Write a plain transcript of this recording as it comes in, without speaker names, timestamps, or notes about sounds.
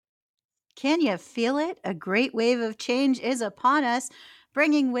Can you feel it? A great wave of change is upon us,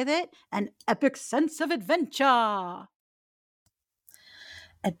 bringing with it an epic sense of adventure.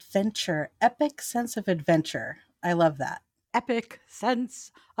 Adventure, epic sense of adventure. I love that. Epic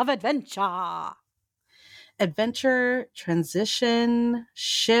sense of adventure. Adventure, transition,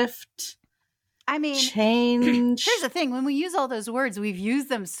 shift, I mean, here's change. the thing. When we use all those words, we've used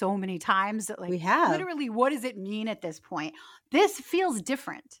them so many times that, like, We have. literally, what does it mean at this point? This feels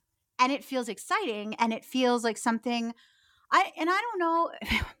different and it feels exciting and it feels like something I don't know.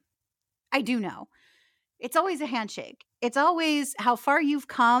 I do know. It's always a handshake. It's always how far you've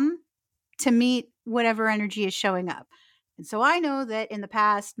come to meet whatever energy is showing up. And so I know that in the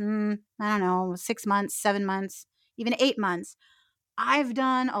past, I don't know, 6 months, 7 months, even 8 months, I've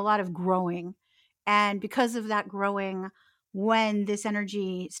done a lot of growing. And because of that growing, when this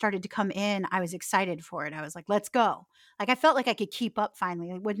energy started to come in, I was excited for it. I was like, let's go. Like I felt like I could keep up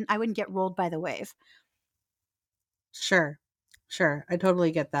finally. I wouldn't get rolled by the wave. Sure. Sure. I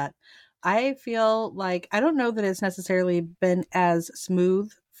totally get that. I feel like I don't know that it's necessarily been as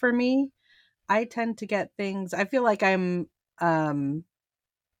smooth for me. I tend to get things, I feel like I'm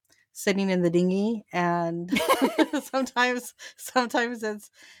sitting in the dinghy and sometimes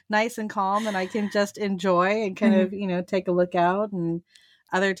it's nice and calm and I can just enjoy and kind of, take a look out, and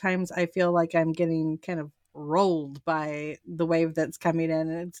other times I feel like I'm getting kind of rolled by the wave that's coming in,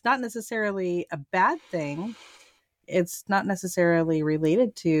 and it's not necessarily a bad thing. It's not necessarily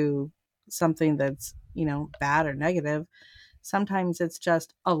related to something that's, bad or negative. Sometimes it's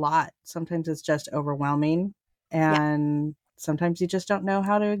just a lot. Sometimes it's just overwhelming. Yeah, And sometimes you just don't know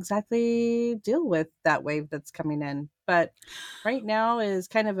how to exactly deal with that wave that's coming in. But right now is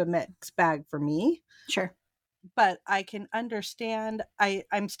kind of a mixed bag for me. sure. But I can understand.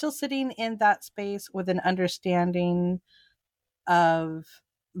 I'm still sitting in that space with an understanding of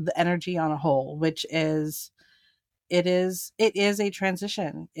the energy on a whole, which is it is a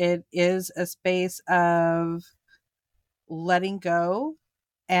transition. It is a space of letting go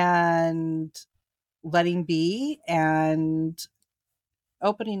and letting be and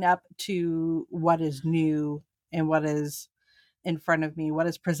opening up to what is new and what is in front of me, what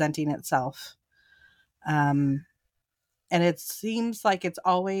is presenting itself. Um, and it seems like it's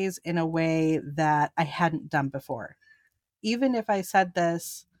always in a way that I hadn't done before. Even if I said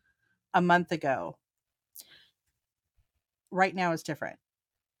this a month ago, right now is different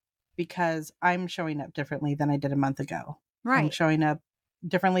because I'm showing up differently than I did a month ago. I'm Right. showing up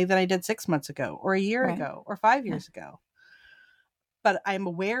differently than I did 6 months ago or a year Right. ago or 5 Yeah. years ago. But I'm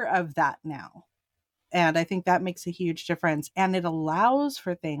aware of that now. And I think that makes a huge difference. And it allows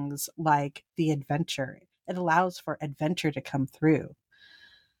for things like the adventure. It allows for adventure to come through.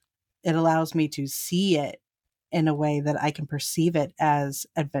 It allows me to see it in a way that I can perceive it as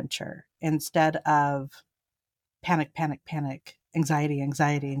adventure instead of panic, panic, panic, anxiety,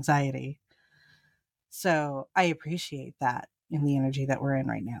 anxiety, anxiety. So I appreciate that in the energy that we're in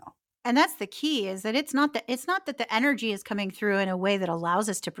right now. And that's the key, is that it's not that the energy is coming through in a way that allows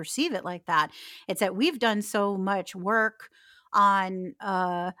us to perceive it like that. It's that we've done so much work on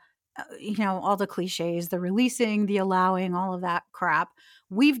all the cliches, the releasing, the allowing, all of that crap.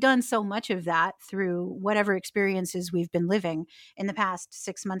 We've done so much of that through whatever experiences we've been living in the past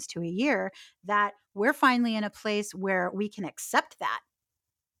 6 months to a year, that we're finally in a place where we can accept that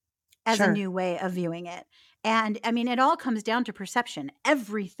as a Sure. new way of viewing it. And I mean, it all comes down to perception.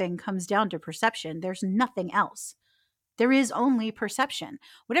 Everything comes down to perception. There's nothing else. There is only perception.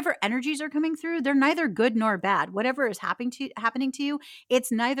 Whatever energies are coming through, they're neither good nor bad. Whatever is happening to you,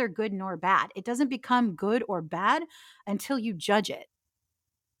 it's neither good nor bad. It doesn't become good or bad until you judge it.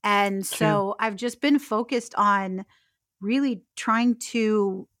 And True. so I've just been focused on really trying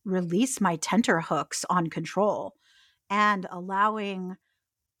to release my tenterhooks on control and allowing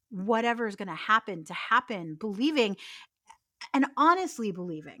whatever is going to happen, believing and honestly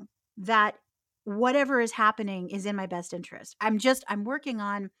believing that whatever is happening is in my best interest. I'm working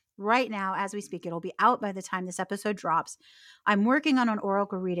on right now as we speak. It'll be out by the time this episode drops. I'm working on an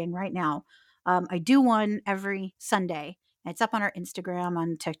oracle reading right now. I do one every Sunday. It's up on our Instagram,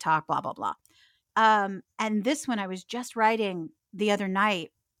 on TikTok, blah, blah, blah. And this one I was just writing the other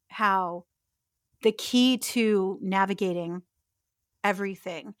night, how the key to navigating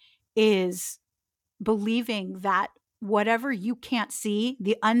everything is believing that whatever you can't see,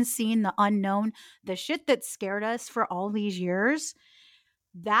 the unseen, the unknown, the shit that scared us for all these years,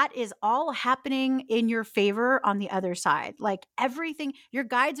 that is all happening in your favor on the other side. Like everything, your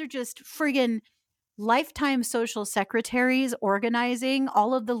guides are just friggin' lifetime social secretaries organizing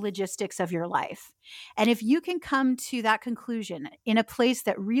all of the logistics of your life. And if you can come to that conclusion in a place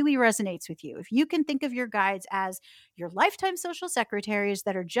that really resonates with you, if you can think of your guides as your lifetime social secretaries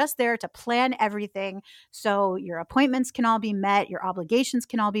that are just there to plan everything so your appointments can all be met, your obligations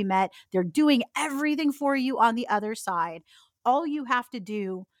can all be met, they're doing everything for you on the other side. All you have to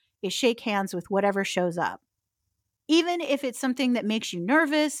do is shake hands with whatever shows up. Even if it's something that makes you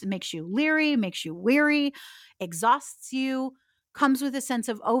nervous, makes you leery, makes you weary, exhausts you, comes with a sense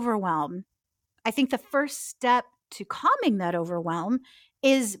of overwhelm. I think the first step to calming that overwhelm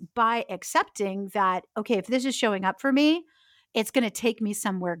is by accepting that, okay, if this is showing up for me, it's going to take me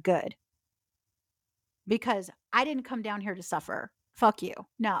somewhere good because I didn't come down here to suffer. Fuck you.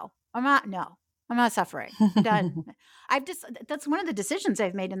 No, I'm not. No, I'm not suffering. Done. That's one of the decisions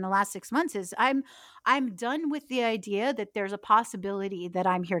I've made in the last 6 months is I'm done with the idea that there's a possibility that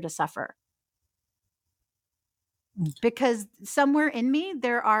I'm here to suffer. Because somewhere in me,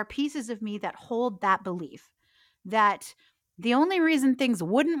 there are pieces of me that hold that belief that the only reason things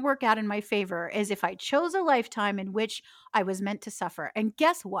wouldn't work out in my favor is if I chose a lifetime in which I was meant to suffer. And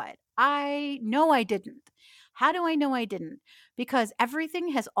guess what? I know I didn't. How do I know I didn't? Because everything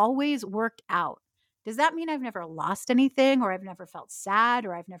has always worked out. Does that mean I've never lost anything or I've never felt sad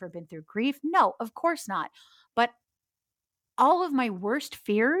or I've never been through grief? No, of course not. But all of my worst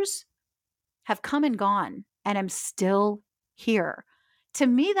fears have come and gone, and I'm still here. To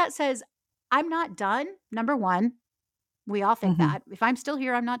me, that says I'm not done. Number one, we all think that. If I'm still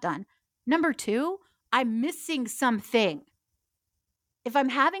here, I'm not done. Number two, I'm missing something. If I'm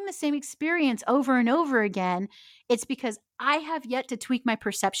having the same experience over and over again, it's because I have yet to tweak my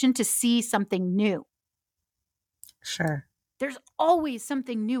perception to see something new. Sure. There's always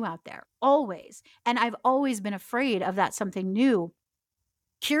something new out there, always. And I've always been afraid of that something new.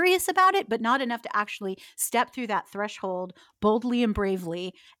 Curious about it, but not enough to actually step through that threshold boldly and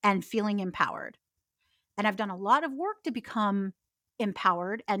bravely and feeling empowered. And I've done a lot of work to become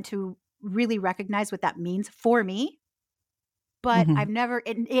empowered and to really recognize what that means for me. But I've never,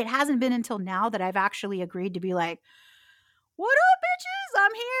 it hasn't been until now that I've actually agreed to be like, what up, bitches?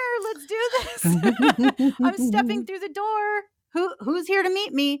 I'm here. Let's do this. I'm stepping through the door. Who's here to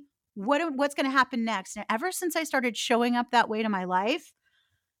meet me? What's going to happen next? And ever since I started showing up that way to my life,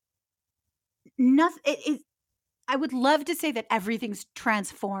 nothing. I would love to say that everything's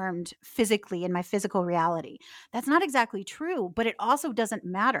transformed physically in my physical reality. That's not exactly true, but it also doesn't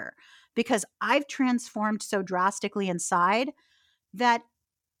matter because I've transformed so drastically inside that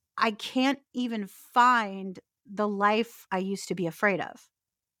I can't even find the life I used to be afraid of.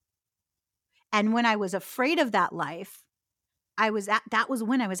 And when I was afraid of that life, that was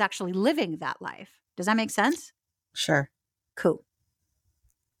when I was actually living that life. Does that make sense? Sure. Cool.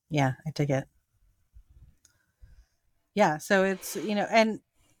 Yeah, I dig it. Yeah, so it's, and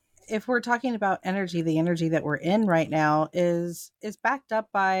if we're talking about energy, the energy that we're in right now is backed up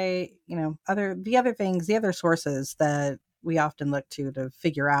by, the other sources that we often look to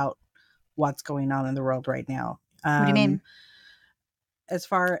figure out what's going on in the world right now. What do you mean? As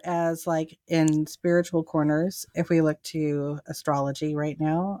far as like in spiritual corners, if we look to astrology right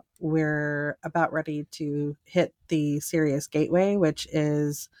now, we're about ready to hit the Sirius gateway, which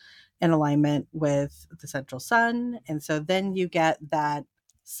is in alignment with the central sun. And so then you get that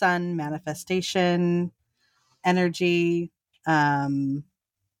sun manifestation energy,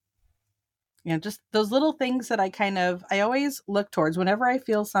 just those little things that I always look towards whenever I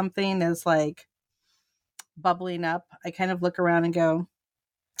feel something is like bubbling up. I kind of look around and go,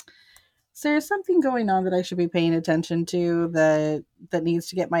 is there something going on that I should be paying attention to that needs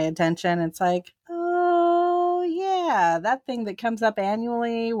to get my attention? It's like, oh yeah, that thing that comes up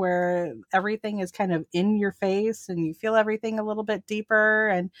annually where everything is kind of in your face and you feel everything a little bit deeper,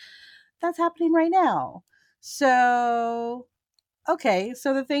 and that's happening right now. So, okay,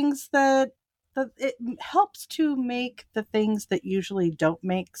 so the things that it helps to make the things that usually don't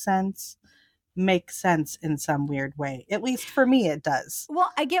make sense in some weird way. At least for me, it does.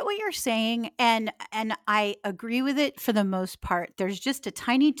 Well, I get what you're saying, and I agree with it for the most part. There's just a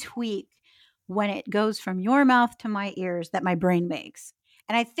tiny tweak when it goes from your mouth to my ears that my brain makes.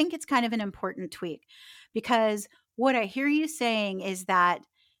 And I think it's kind of an important tweak because what I hear you saying is that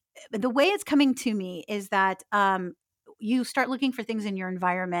the way it's coming to me is that you start looking for things in your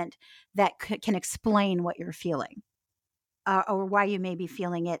environment that can explain what you're feeling. Or why you may be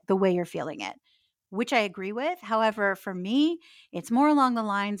feeling it the way you're feeling it, which I agree with. However, for me, it's more along the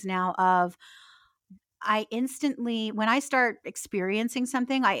lines now of when I start experiencing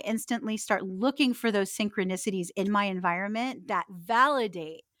something, I instantly start looking for those synchronicities in my environment that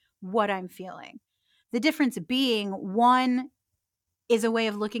validate what I'm feeling. The difference being, one is a way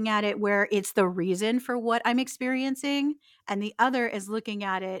of looking at it where it's the reason for what I'm experiencing, and the other is looking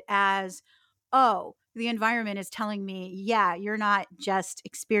at it as, oh, the environment is telling me, yeah, you're not just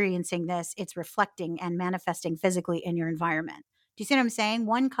experiencing this, it's reflecting and manifesting physically in your environment. Do you see what I'm saying?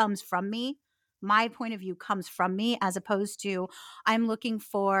 One comes from me. My point of view comes from me, as opposed to I'm looking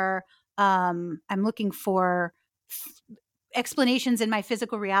for explanations in my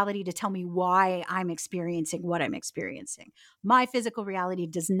physical reality to tell me why I'm experiencing what I'm experiencing. My physical reality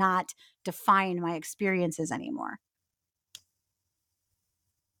does not define my experiences anymore.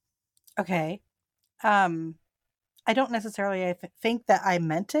 Okay. I don't necessarily think that I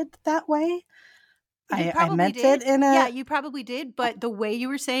meant it that way. You I probably meant it did. in Yeah, a you probably did. But the way you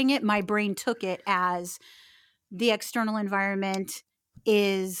were saying it, my brain took it as the external environment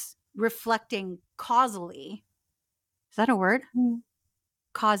is reflecting causally. Is that a word?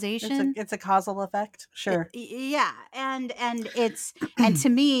 Causation? it's a causal effect. Sure. Yeah. And to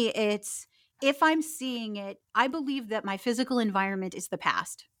me, it's, if I'm seeing it, I believe that my physical environment is the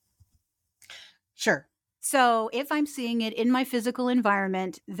past. Sure. So if I'm seeing it in my physical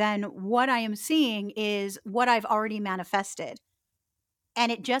environment, then what I am seeing is what I've already manifested.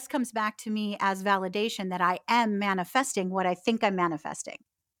 And it just comes back to me as validation that I am manifesting what I think I'm manifesting.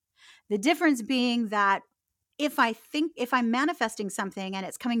 The difference being that if I'm manifesting something and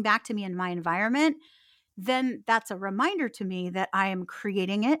it's coming back to me in my environment, then that's a reminder to me that I am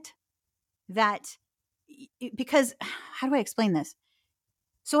creating it. Because how do I explain this?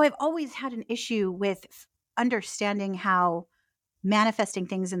 So I've always had an issue with understanding how manifesting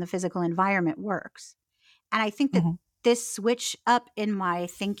things in the physical environment works. And I think that Mhm. this switch up in my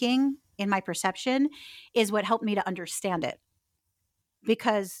thinking, in my perception, is what helped me to understand it.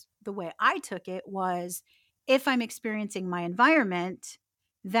 Because the way I took it was, if I'm experiencing my environment,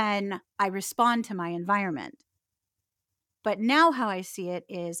 then I respond to my environment. But now how I see it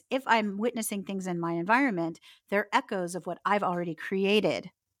is, if I'm witnessing things in my environment, they're echoes of what I've already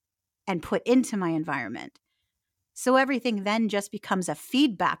created and put into my environment. So everything then just becomes a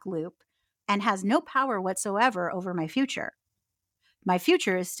feedback loop and has no power whatsoever over my future. My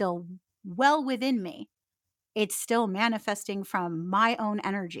future is still well within me. It's still manifesting from my own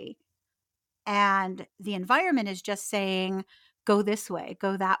energy. And the environment is just saying, go this way,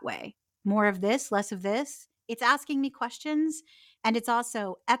 go that way, more of this, less of this. It's asking me questions, and it's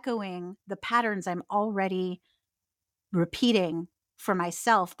also echoing the patterns I'm already repeating for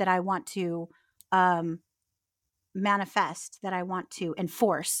myself that I want to manifest, that I want to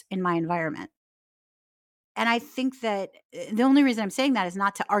enforce in my environment. And I think that the only reason I'm saying that is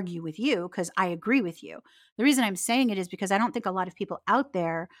not to argue with you, because I agree with you. The reason I'm saying it is because I don't think a lot of people out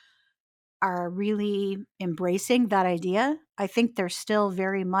there are really embracing that idea. I think they're still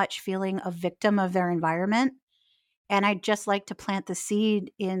very much feeling a victim of their environment. And I'd just like to plant the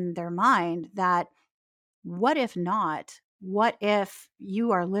seed in their mind that, what if not? What if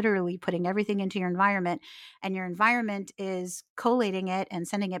you are literally putting everything into your environment, and your environment is collating it and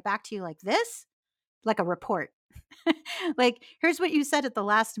sending it back to you like this, like a report? Like, here's what you said at the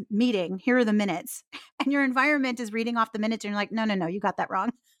last meeting. Here are the minutes. And your environment is reading off the minutes, and you're like, no, no, no, you got that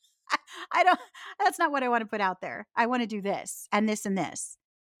wrong. I don't, that's not what I want to put out there. I want to do this and this and this.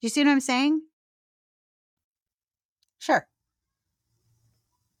 Do you see what I'm saying? Sure.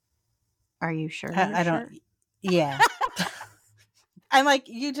 Are you sure you're I sure? don't. Yeah. I'm like,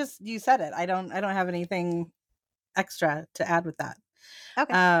 you said it. I don't have anything extra to add with that.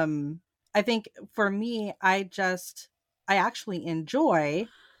 Okay. I think for me, I actually enjoy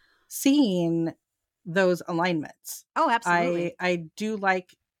seeing those alignments. Oh, absolutely. I do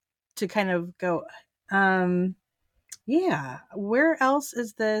like to kind of go, yeah, where else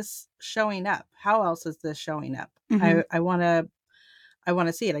is this showing up? How else is this showing up? Mm-hmm. I want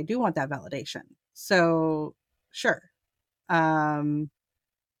to see it. I do want that validation. So sure.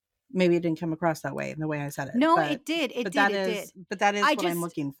 Maybe it didn't come across that way in the way I said it. No, But it did. It but did. that It is did. but that is I what I'm just,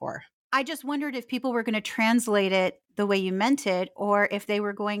 looking for. I just wondered if people were going to translate it the way you meant it, or if they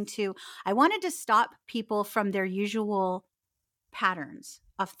were going to, I wanted to stop people from their usual patterns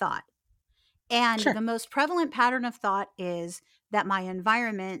of thought. And Sure. the most prevalent pattern of thought is that my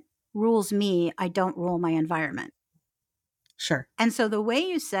environment rules me. I don't rule my environment. Sure. And so the way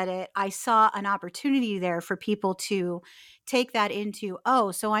you said it, I saw an opportunity there for people to take that into,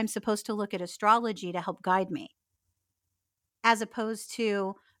 oh, so I'm supposed to look at astrology to help guide me, as opposed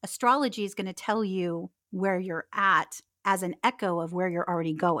to astrology is going to tell you where you're at as an echo of where you're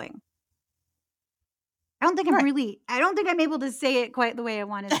already going. Right. I don't think I'm able to say it quite the way I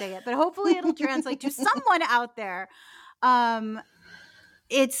want to say it, but hopefully it'll translate to someone out there.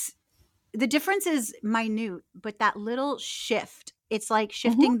 It's The difference is minute, but that little shift, it's like Mhm.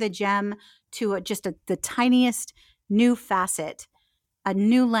 shifting the gem to the tiniest new facet, a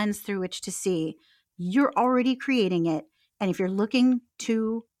new lens through which to see. You're already creating it. And if you're looking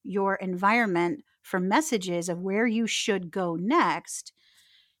to your environment for messages of where you should go next,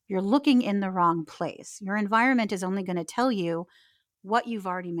 you're looking in the wrong place. Your environment is only going to tell you what you've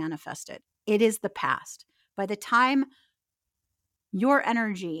already manifested. It is the past. By the time your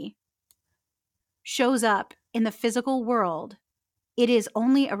energy shows up in the physical world, it is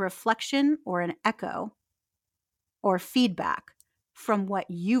only a reflection or an echo or feedback from what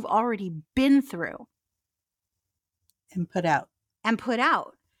you've already been through And put out. and put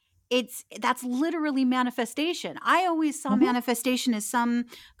out. That's literally manifestation. I always saw Mhm. manifestation as some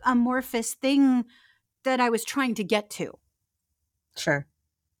amorphous thing that I was trying to get to. Sure.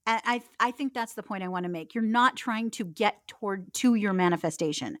 And I think that's the point I want to make. You're not trying to get to your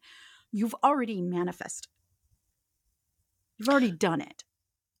manifestation. You've already manifested. You've already done it.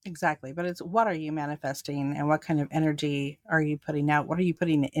 Exactly. But it's, what are you manifesting and what kind of energy are you putting out? What are you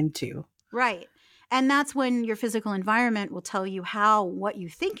putting it into? Right. And that's when your physical environment will tell you what you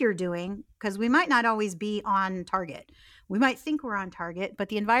think you're doing, because we might not always be on target. We might think we're on target, but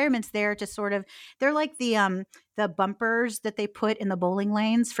the environment's there to sort of, they're like the bumpers that they put in the bowling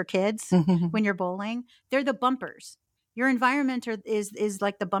lanes for kids when you're bowling. They're the bumpers. Your environment is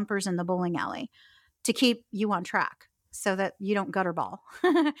like the bumpers in the bowling alley to keep you on track so that you don't gutter ball.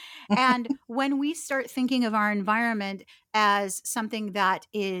 And when we start thinking of our environment as something that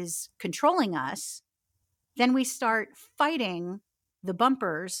is controlling us, then we start fighting the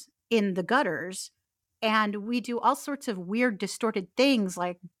bumpers in the gutters, and we do all sorts of weird distorted things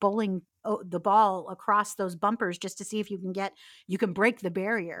like bowling the ball across those bumpers just to see if you can break the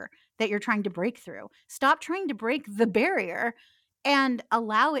barrier that you're trying to break through. Stop trying to break the barrier and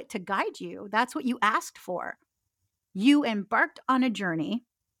allow it to guide you. That's what you asked for. You embarked on a journey,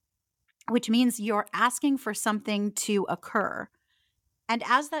 which means you're asking for something to occur. And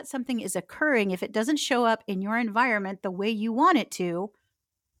as that something is occurring, if it doesn't show up in your environment the way you want it to,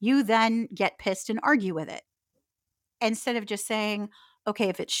 you then get pissed and argue with it. Instead of just saying, okay,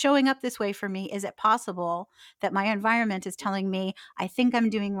 if it's showing up this way for me, is it possible that my environment is telling me I think I'm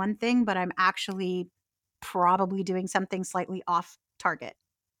doing one thing, but I'm actually probably doing something slightly off target?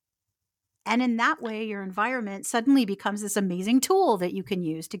 And in that way, your environment suddenly becomes this amazing tool that you can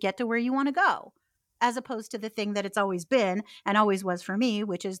use to get to where you want to go, as opposed to the thing that it's always been and always was for me,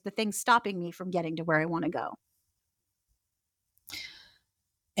 which is the thing stopping me from getting to where I want to go.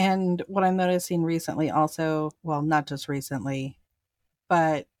 And what I'm noticing recently also, well, not just recently,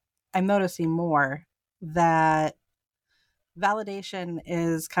 but I'm noticing more that validation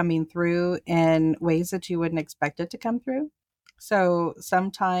is coming through in ways that you wouldn't expect it to come through. So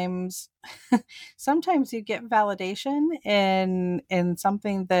sometimes sometimes you get validation in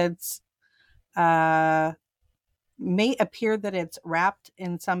something that's uh may appear that it's wrapped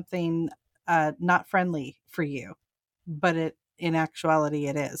in something not friendly for you, but it in actuality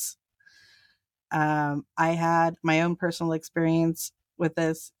it is. I had my own personal experience with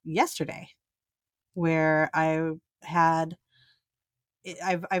this yesterday, where I've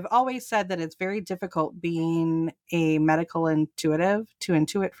always said that it's very difficult being a medical intuitive to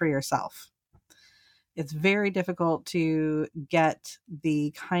intuit for yourself. It's very difficult to get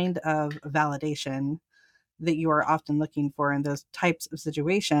the kind of validation that you are often looking for in those types of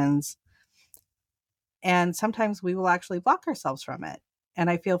situations. And sometimes we will actually block ourselves from it. And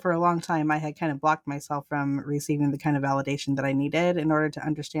I feel for a long time I had kind of blocked myself from receiving the kind of validation that I needed in order to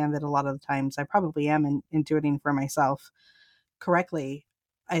understand that a lot of the times I probably am intuiting for myself correctly.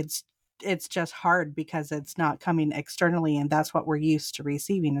 It's it's just hard because it's not coming externally, and that's what we're used to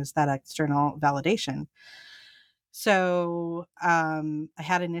receiving, is that external validation. So I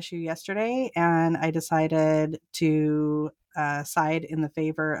had an issue yesterday, and I decided to side in the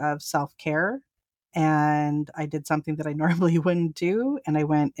favor of self-care. And I did something that I normally wouldn't do, and I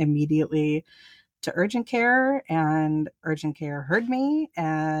went immediately to urgent care, and urgent care heard me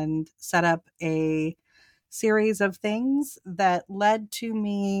and set up a series of things that led to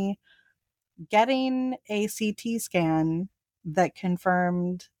me getting a CT scan that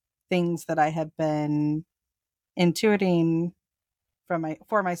confirmed things that I had been intuiting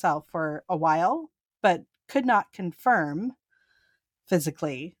for myself for a while, but could not confirm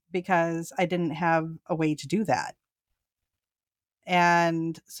physically because I didn't have a way to do that.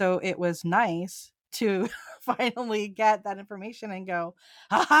 And so it was nice to finally get that information and go,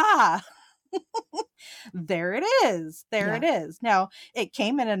 aha, there it is. There Yeah. it is. Now, it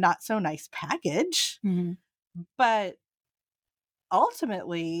came in a not so nice package, Mm-hmm. but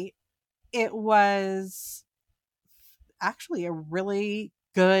ultimately, it was actually a really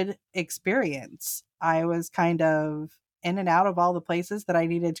good experience. I was kind of in and out of all the places that I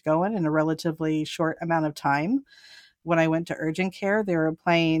needed to go in a relatively short amount of time. When I went to urgent care, they were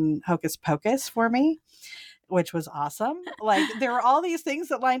playing Hocus Pocus for me, which was awesome. Like there were all these things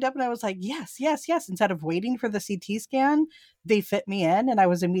that lined up and I was like, yes, yes, yes. Instead of waiting for the CT scan, they fit me in and I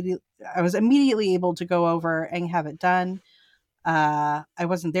was immediately able to go over and have it done. I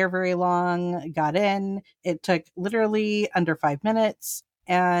wasn't there very long, got in. It took literally under 5 minutes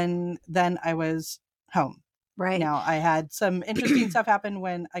and then I was home. Right. Now, I had some interesting stuff happen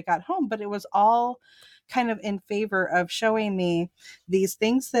when I got home, but it was all kind of in favor of showing me these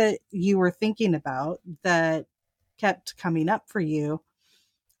things that you were thinking about that kept coming up for you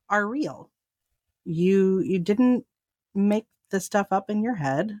are real. You didn't make the stuff up in your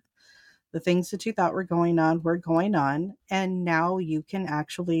head. The things that you thought were going on, and now you can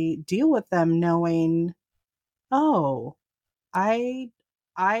actually deal with them knowing, oh, I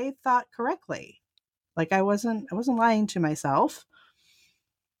I thought correctly. Like I wasn't lying to myself.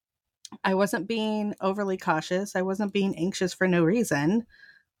 I wasn't being overly cautious. I wasn't being anxious for no reason.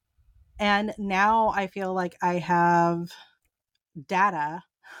 And now I feel like I have data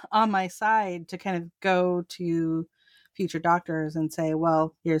on my side to kind of go to future doctors and say,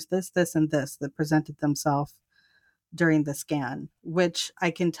 well, here's this, this, and this that presented themselves during the scan, which I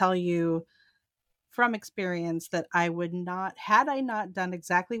can tell you from experience that I would not, had I not done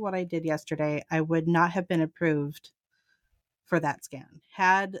exactly what I did yesterday, I would not have been approved for that scan.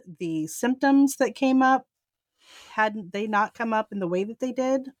 Had the symptoms that came up, had they not come up in the way that they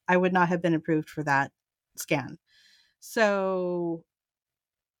did, I would not have been approved for that scan. So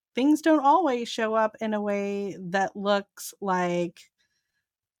things don't always show up in a way that looks like,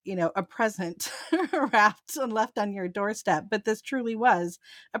 a present wrapped and left on your doorstep. But this truly was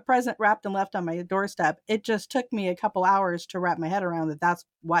a present wrapped and left on my doorstep. It just took me a couple hours to wrap my head around that that's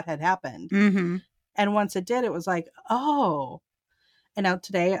what had happened. Mm-hmm. And once it did, it was like, oh. And now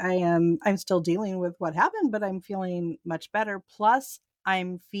today I'm still dealing with what happened, but I'm feeling much better. Plus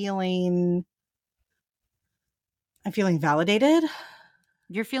I'm feeling validated.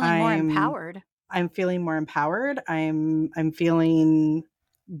 You're feeling more empowered. I'm feeling more empowered. I'm feeling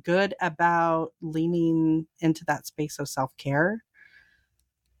good about leaning into that space of self-care.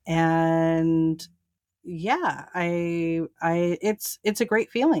 And yeah, it's a great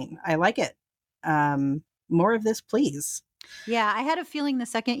feeling. I like it. More of this, please. Yeah, I had a feeling the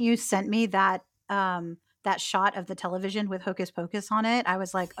second you sent me that shot of the television with Hocus Pocus on it, I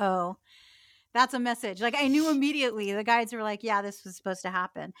was like, "Oh, that's a message." Like I knew immediately. The guides were like, "Yeah, this was supposed to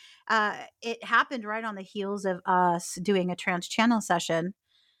happen." It happened right on the heels of us doing a trans channel session,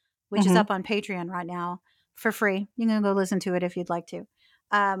 which is Mm-hmm. up on Patreon right now for free. You can go listen to it if you'd like to.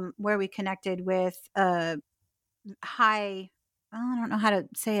 Where we connected with a high, I don't know how to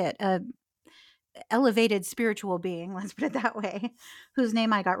say it, elevated spiritual being, let's put it that way, whose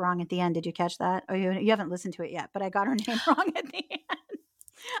name I got wrong at the end. Did you catch that? Oh, you haven't listened to it yet, but I got her name wrong at the end.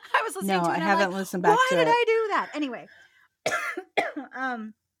 I was listening No, to it I and I'm haven't like, listened back why to did it. I do that? Anyway,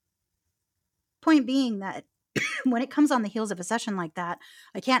 point being that when it comes on the heels of a session like that,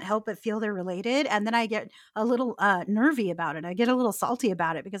 I can't help but feel they're related. And then I get a little nervy about it. I get a little salty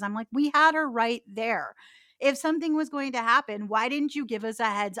about it because I'm like, we had her right there. If something was going to happen, why didn't you give us a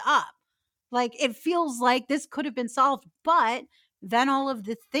heads up? Like it feels like this could have been solved, but then all of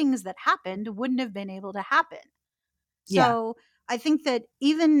the things that happened wouldn't have been able to happen. Yeah. So I think that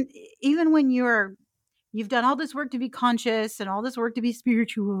even when you've done all this work to be conscious and all this work to be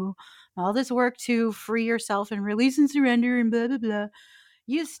spiritual, all this work to free yourself and release and surrender and blah blah blah,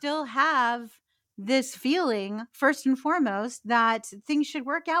 you still have this feeling first and foremost that things should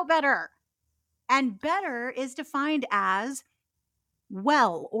work out better. And better is defined as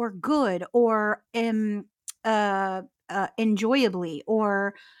well or good or enjoyably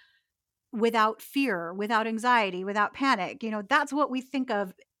or without fear, without anxiety, without panic. That's what we think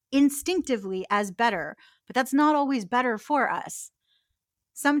of instinctively as better, but that's not always better for us.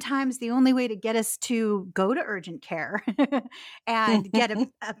 Sometimes the only way to get us to go to urgent care and get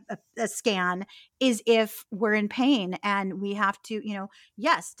a scan is if we're in pain and we have to,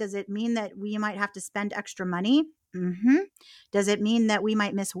 yes, does it mean that we might have to spend extra money? Mm-hmm. Does it mean that we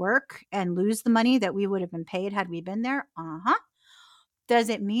might miss work and lose the money that we would have been paid had we been there? Uh-huh. Does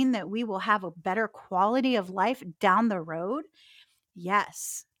it mean that we will have a better quality of life down the road?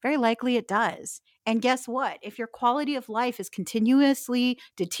 Yes, very likely it does. And guess what? If your quality of life is continuously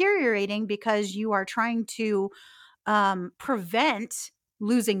deteriorating because you are trying to prevent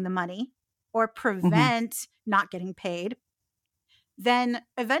losing the money or Mm-hmm. prevent not getting paid, then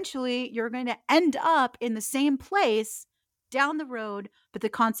eventually you're going to end up in the same place down the road, but the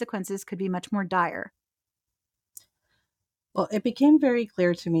consequences could be much more dire. Well, it became very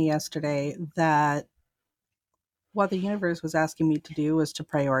clear to me yesterday that what the universe was asking me to do was to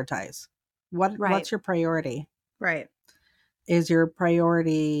prioritize. Right. What's your priority? Right. Is your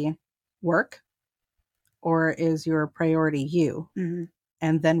priority work, or is your priority you Mm-hmm.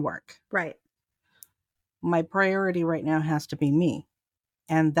 and then work? Right. My priority right now has to be me.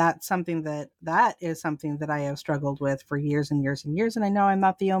 And that is something that I have struggled with for years and years and years. And I know I'm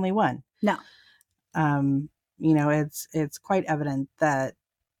not the only one. No. Um, it's quite evident that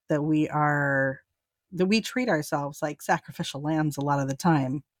we treat ourselves like sacrificial lambs a lot of the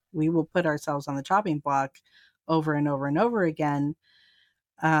time. We will put ourselves on the chopping block over and over and over again,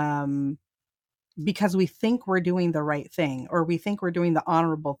 because we think we're doing the right thing, or we think we're doing the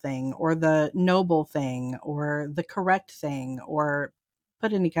honorable thing, or the noble thing, or the correct thing, or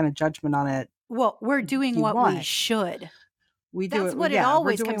put any kind of judgment on it Well, we're doing you what we want. should. We do That's it. what it Yeah, we're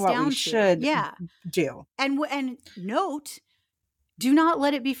always doing comes what we down to. should Yeah. do. And note, do not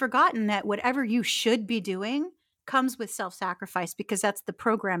let it be forgotten that whatever you should be doing comes with self-sacrifice, because that's the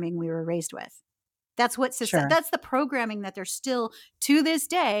programming we were raised with. That's what Sure. that's the programming that they're still to this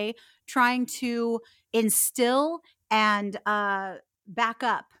day trying to instill and back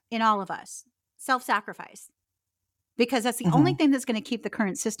up in all of us. Self-sacrifice. Because that's the only thing that's going to keep the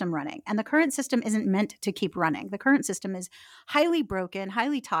current system running. And the current system isn't meant to keep running. The current system is highly broken,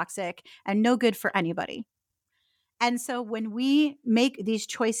 highly toxic, and no good for anybody. And so when we make these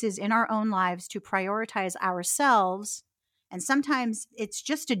choices in our own lives to prioritize ourselves, and sometimes it's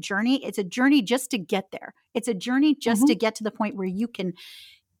just a journey, it's a journey just to get there. It's a journey just to get to the point where you can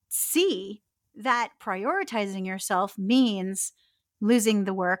see that prioritizing yourself means losing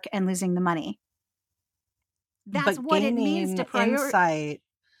the work and losing the money. That's but what it means to insight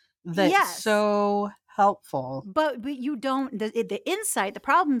that's so helpful. But you don't, the insight, the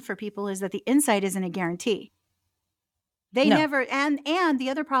problem for people is that the insight isn't a guarantee. They never, and the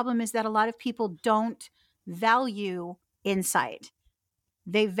other problem is that a lot of people don't value insight.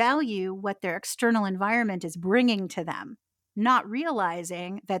 They value what their external environment is bringing to them, not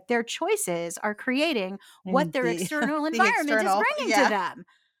realizing that their choices are creating what their external environment is bringing to them.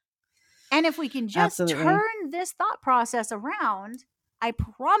 And if we can just turn this thought process around, I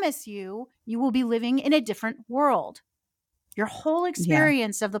promise you, you will be living in a different world. Your whole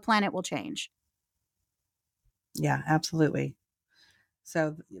experience of the planet will change. Yeah, absolutely.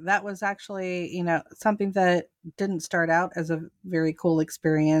 So that was actually, something that didn't start out as a very cool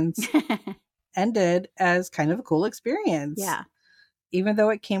experience, ended as kind of a cool experience. Yeah. Even though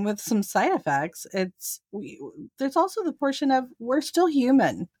it came with some side effects, there's also the portion of we're still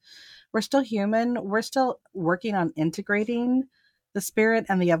human. We're still human. We're still working on integrating the spirit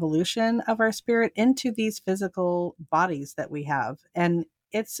and the evolution of our spirit into these physical bodies that we have. And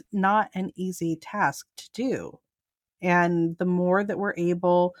it's not an easy task to do. And the more that we're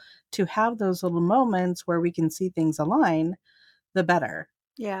able to have those little moments where we can see things align, the better.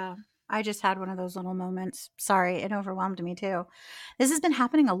 Yeah. I just had one of those little moments. Sorry, it overwhelmed me too. This has been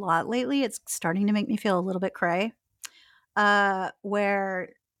happening a lot lately. It's starting to make me feel a little bit cray. Where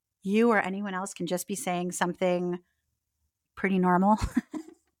you or anyone else can just be saying something pretty normal.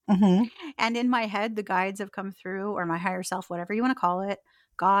 And in my head, the guides have come through, or my higher self, whatever you want to call it,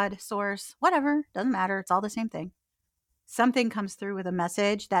 God, source, whatever, doesn't matter. It's all the same thing. Something comes through with a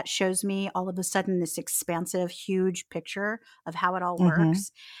message that shows me all of a sudden this expansive, huge picture of how it all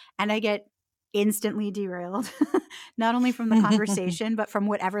works. And I get instantly derailed, not only from the conversation, but from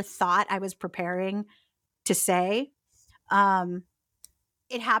whatever thought I was preparing to say.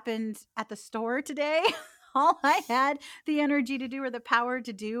 It happened at the store today. All I had the energy to do, or the power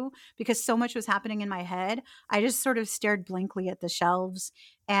to do, because so much was happening in my head, I just sort of stared blankly at the shelves.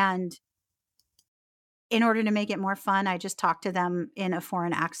 And in order to make it more fun, I just talked to them in a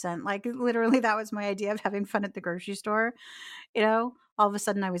foreign accent. Like literally, that was my idea of having fun at the grocery store. All of a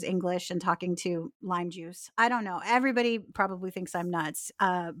sudden I was English and talking to lime juice. I don't know. Everybody probably thinks I'm nuts,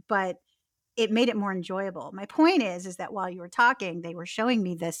 but it made it more enjoyable. My point is that while you were talking, they were showing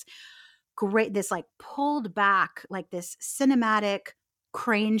me this like pulled back, like this cinematic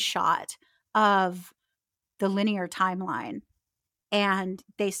crane shot of the linear timeline. And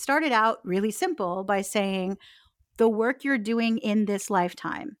they started out really simple by saying, the work you're doing in this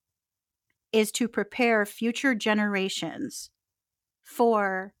lifetime is to prepare future generations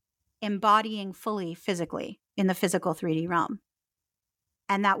for embodying fully physically in the physical 3D realm.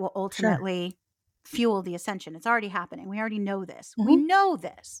 And that will ultimately fuel the ascension. It's already happening. We already know this. We know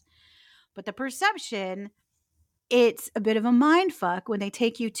this. But the perception it's a bit of a mind fuck when they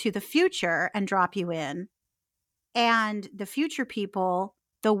take you to the future and drop you in. And the future people,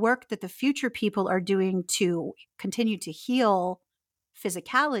 the work that the future people are doing to continue to heal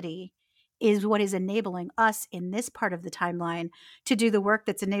physicality is what is enabling us in this part of the timeline to do the work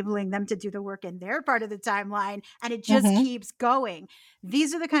that's enabling them to do the work in their part of the timeline. And it just Mm-hmm. keeps going.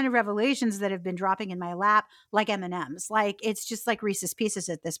 These are the kind of revelations that have been dropping in my lap like M&Ms. Like, it's just like Reese's Pieces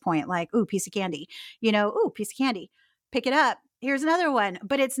at this point. Like, ooh, piece of candy, ooh, piece of candy. Pick it up. Here's another one.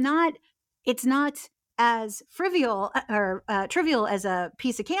 But it's not as trivial as a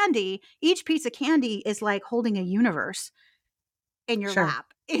piece of candy. Each piece of candy is like holding a universe in your Sure. lap.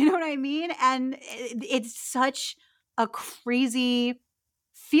 You know what I mean? And it's such a crazy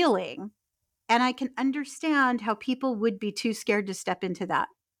feeling. And I can understand how people would be too scared to step into that.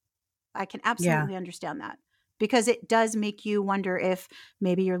 I can Yeah. absolutely understand that, because it does make you wonder if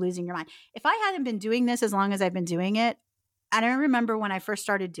maybe you're losing your mind. If I hadn't been doing this as long as I've been doing it, and I remember when I first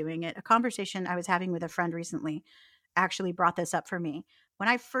started doing it, a conversation I was having with a friend recently actually brought this up for me. When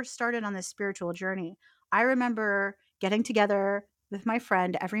I first started on this spiritual journey, I remember getting together with my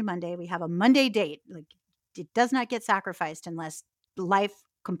friend every Monday. We have a Monday date. Like, it does not get sacrificed unless life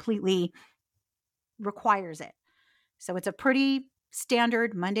completely requires it. So it's a pretty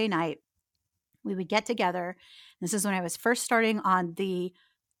standard Monday night. We would get together. This is when I was first starting on the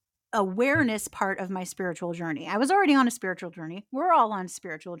awareness part of my spiritual journey. I was already on a spiritual journey. We're all on a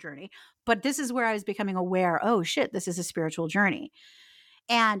spiritual journey, but this is where I was becoming aware, oh shit, this is a spiritual journey.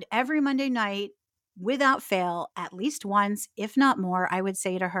 And every Monday night, without fail, at least once, if not more, I would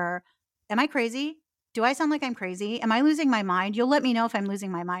say to her, am I crazy? Do I sound like I'm crazy? Am I losing my mind? You'll let me know if I'm losing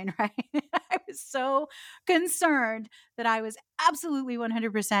my mind, right? I was so concerned that I was absolutely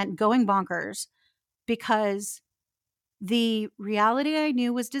 100% going bonkers, because the reality I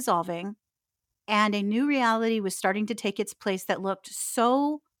knew was dissolving and a new reality was starting to take its place that looked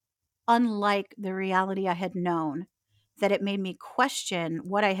so unlike the reality I had known that it made me question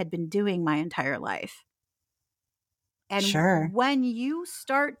what I had been doing my entire life. And Sure. when you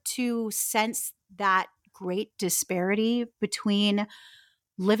start to sense that great disparity between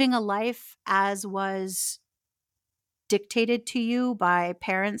living a life as was dictated to you by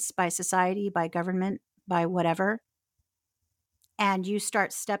parents, by society, by government, by whatever, and you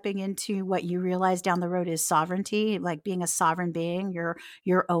start stepping into what you realize down the road is sovereignty, like being a sovereign being,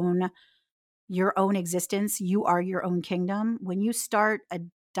 your own existence, you are your own kingdom. When you start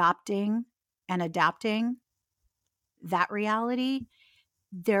adopting and adapting that reality,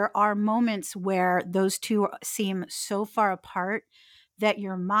 there are moments where those two seem so far apart that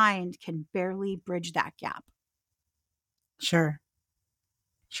your mind can barely bridge that gap. Sure.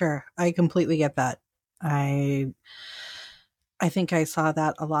 Sure. I completely get that. I I think I saw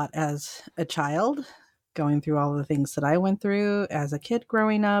that a lot as a child, going through all the things that I went through as a kid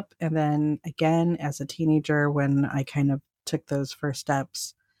growing up, and then again as a teenager when I kind of took those first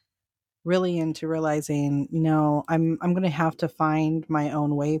steps really into realizing, I'm going to have to find my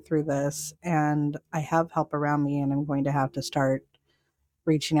own way through this, and I have help around me, and I'm going to have to start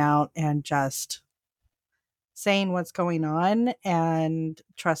reaching out and just saying what's going on and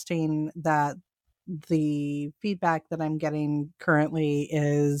trusting that the feedback that I'm getting currently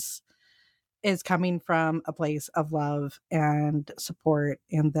is coming from a place of love and support,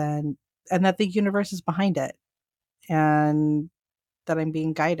 and that the universe is behind it, and that I'm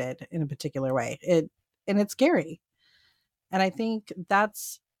being guided in a particular way. It's scary. And I think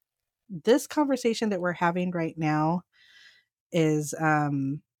that's this conversation that we're having right now is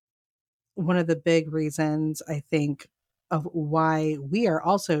one of the big reasons, I think, of why we are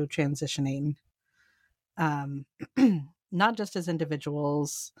also transitioning, um, not just as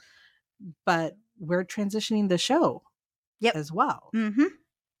individuals, but we're transitioning the show Yep. as well.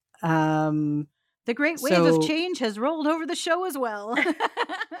 Mm-hmm. Um, The great wave of so change has rolled over the show as well.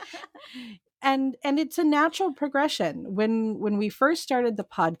 and it's a natural progression. When we first started the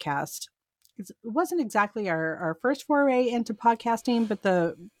podcast, it wasn't exactly our first foray into podcasting, but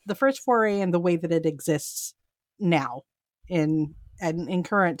the first foray in the way that it exists now in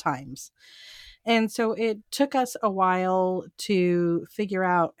current times. And so it took us a while to figure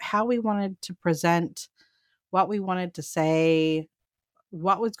out how we wanted to present, what we wanted to say,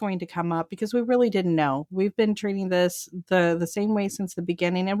 what was going to come up, because we really didn't know. We've been treating this the same way since the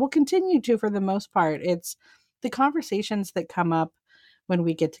beginning, and we'll continue to for the most part. It's the conversations that come up when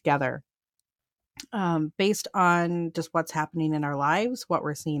we get together, based on just what's happening in our lives, what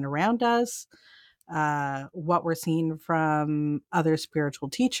we're seeing around us, what we're seeing from other spiritual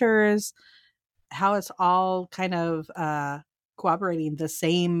teachers, how it's all kind of corroborating the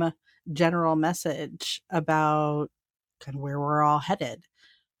same general message about kind of where we're all headed.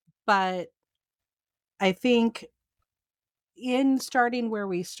 But I think in starting where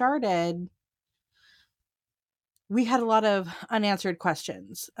we started, we had a lot of unanswered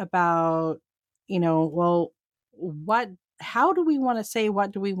questions about, well, how do we want to say,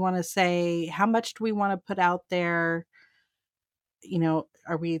 what do we want to say? How much do we want to put out there?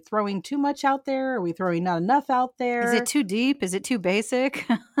 Are we throwing too much out there? Are we throwing not enough out there? Is it too deep? Is it too basic?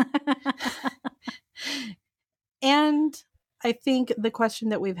 And I think the question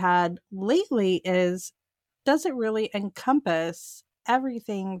that we've had lately is, does it really encompass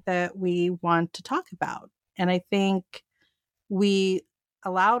everything that we want to talk about? And I think we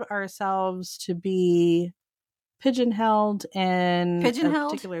allowed ourselves to be pigeonholed in a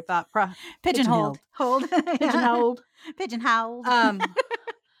particular thought pigeonholed. Pigeonholed. Pigeonholed.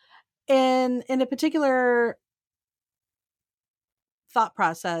 in a particular thought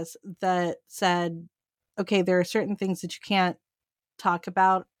process that said, okay, there are certain things that you can't talk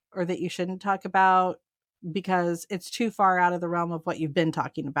about or that you shouldn't talk about because it's too far out of the realm of what you've been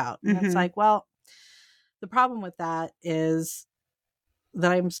talking about. And it's like, well, the problem with that is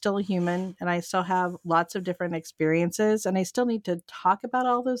that I'm still a human and I still have lots of different experiences, and I still need to talk about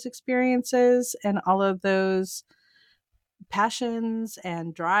all those experiences and all of those passions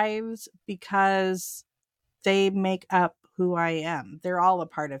and drives because they make up who I am. They're all a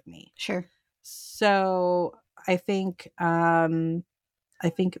part of me. Sure. So I think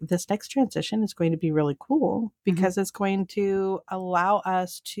this next transition is going to be really cool because it's going to allow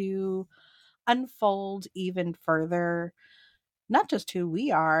us to unfold even further, not just who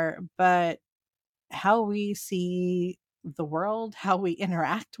we are, but how we see the world, how we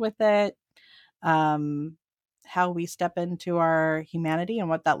interact with it, how we step into our humanity and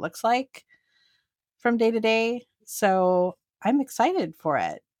what that looks like from day to day. So I'm excited for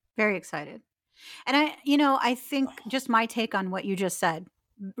it. Very excited. And I think just my take on what you just said,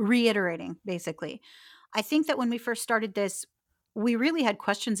 reiterating basically, I think that when we first started this, we really had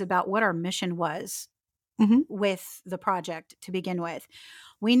questions about what our mission was with the project to begin with.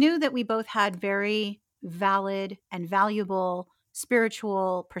 We knew that we both had very valid and valuable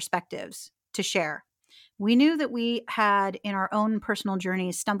spiritual perspectives to share. We knew that we had, in our own personal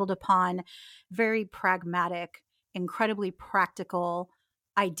journeys, stumbled upon very pragmatic, incredibly practical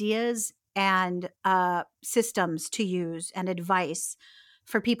ideas and systems to use and advice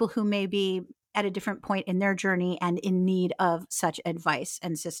for people who may be at a different point in their journey and in need of such advice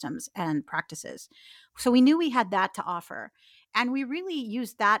and systems and practices. So we knew we had that to offer. And we really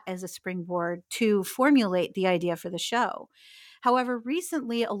used that as a springboard to formulate the idea for the show. However,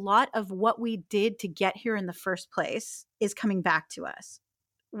 recently, a lot of what we did to get here in the first place is coming back to us.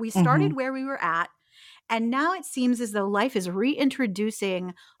 We started where we were at, and now it seems as though life is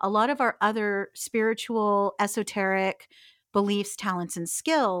reintroducing a lot of our other spiritual, esoteric beliefs, talents, and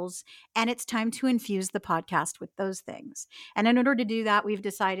skills. And it's time to infuse the podcast with those things. And in order to do that, we've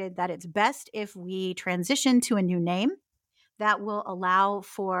decided that it's best if we transition to a new name that will allow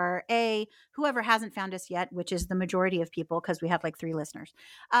for whoever hasn't found us yet, which is the majority of people because we have like 3 listeners.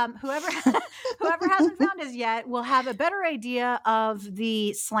 Whoever hasn't found us yet will have a better idea of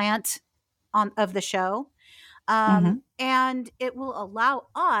the slant of the show. And it will allow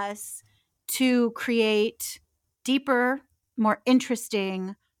us to create deeper, more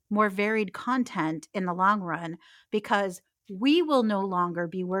interesting, more varied content in the long run, because we will no longer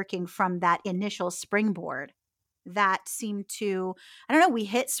be working from that initial springboard that seemed to, I don't know, we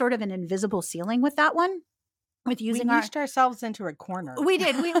hit sort of an invisible ceiling with that one. With using we niched ourselves into a corner. We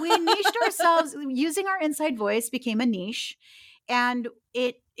did. We niched ourselves. Using our inside voice became a niche. And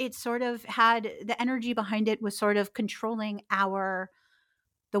it sort of had, the energy behind it was sort of controlling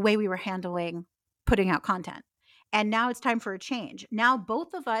the way we were handling putting out content. And now it's time for a change. Now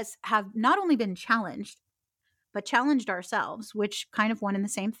both of us have not only been challenged, but challenged ourselves, which kind of one and the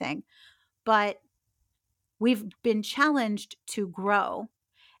same thing. But we've been challenged to grow.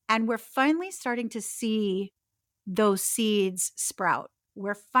 And we're finally starting to see those seeds sprout.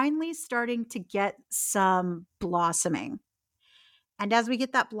 We're finally starting to get some blossoming. And as we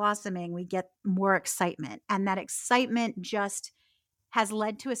get that blossoming, we get more excitement. And that excitement just has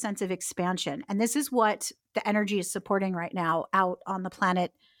led to a sense of expansion. And this is what the energy is supporting right now out on the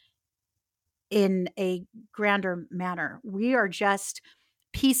planet in a grander manner. We are just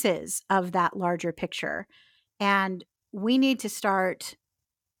pieces of that larger picture. And we need to start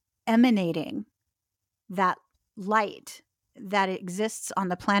emanating that light that exists on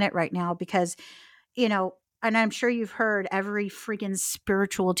the planet right now because, and I'm sure you've heard every freaking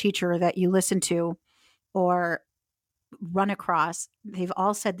spiritual teacher that you listen to or run across, they've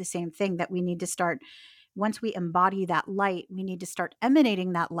all said the same thing, that we need to start, once we embody that light, we need to start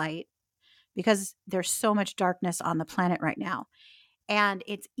emanating that light, because there's so much darkness on the planet right now. And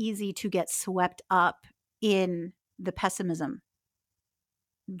it's easy to get swept up in the pessimism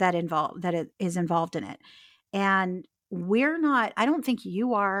that it is involved in it. And we're not, I don't think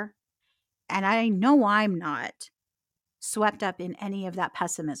you are, and I know I'm not swept up in any of that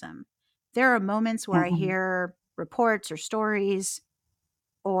pessimism. There are moments where I Mm-mm. hear reports or stories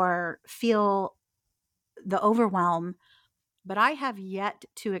or feel the overwhelm, but I have yet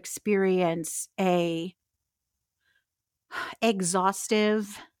to experience a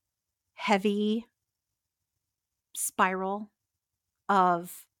exhaustive, heavy spiral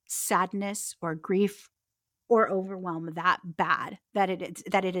of sadness or grief or overwhelm that bad that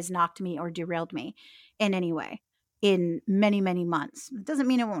it has knocked me or derailed me in any way in many, many months. It doesn't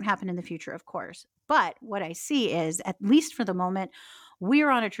mean it won't happen in the future, of course. But what I see is, at least for the moment, we're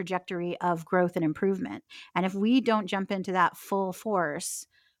on a trajectory of growth and improvement. And if we don't jump into that full force,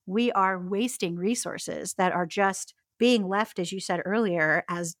 we are wasting resources that are just being left, as you said earlier,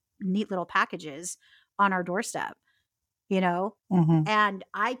 as neat little packages on our doorstep, you know? Mm-hmm. And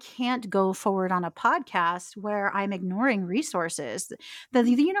I can't go forward on a podcast where I'm ignoring resources. The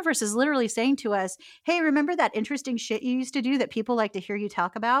universe is literally saying to us, hey, remember that interesting shit you used to do that people like to hear you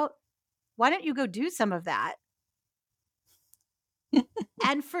talk about? Why don't you go do some of that?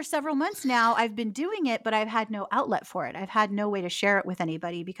 And for several months now, I've been doing it, but I've had no outlet for it. I've had no way to share it with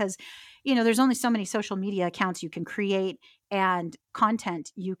anybody because, there's only so many social media accounts you can create and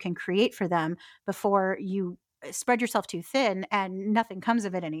content you can create for them before you spread yourself too thin and nothing comes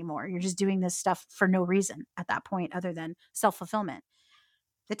of it anymore. You're just doing this stuff for no reason at that point other than self-fulfillment.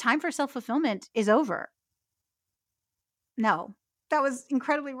 The time for self-fulfillment is over. No, that was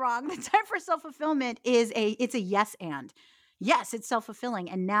incredibly wrong. The time for self-fulfillment it's a yes and. Yes, it's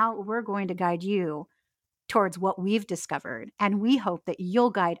self-fulfilling. And now we're going to guide you towards what we've discovered. And we hope that you'll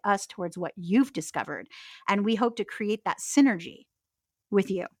guide us towards what you've discovered. And we hope to create that synergy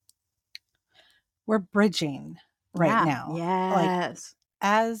with you. We're bridging right Yeah. now. Like Yes.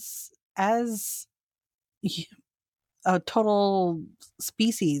 as a total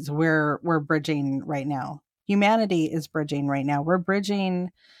species, we're bridging right now. Humanity is bridging right now. We're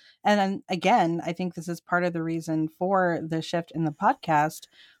bridging. And then again, I think this is part of the reason for the shift in the podcast.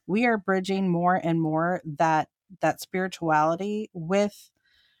 We are bridging more and more that spirituality with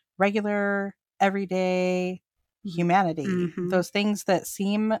regular everyday humanity. Mm-hmm. Those things that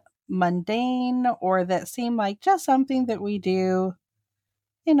seem mundane or that seem like just something that we do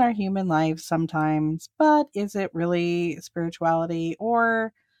in our human lives sometimes, but is it really spirituality?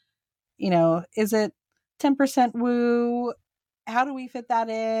 Or, is it 10% woo? How do we fit that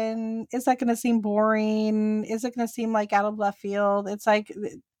in? Is that going to seem boring? Is it going to seem like out of left field? It's like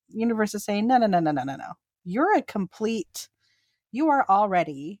the universe is saying, no, no, no, no, no, no, no. You are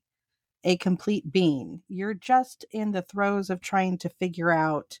already a complete being. You're just in the throes of trying to figure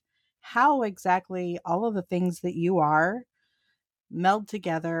out how exactly all of the things that you are meld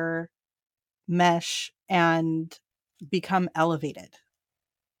together, mesh, and become elevated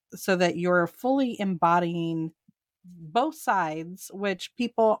so that you're fully embodying both sides, which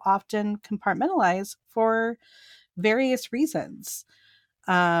people often compartmentalize for various reasons.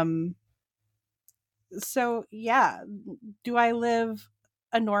 So yeah, do I live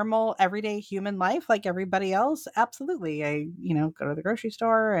a normal everyday human life like everybody else? Absolutely. I, go to the grocery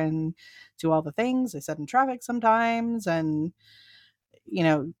store and do all the things. I sit in traffic sometimes and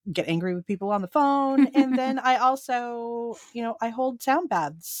get angry with people on the phone. And then I also, I hold sound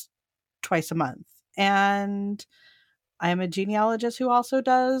baths twice a month. And I'm a genealogist who also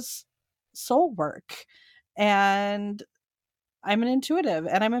does soul work. And I'm an intuitive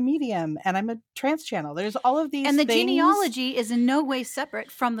and I'm a medium and I'm a trance channel. There's all of these And the things. genealogy is in no way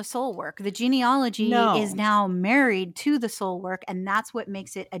separate from the soul work. The genealogy is No. now married to the soul work, and that's what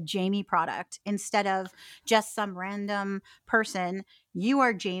makes it a Jamie product instead of just some random person. You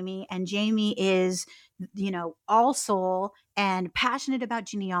are Jamie, and Jamie is, all soul and passionate about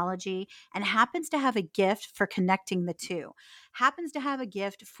genealogy and happens to have a gift for connecting the two, happens to have a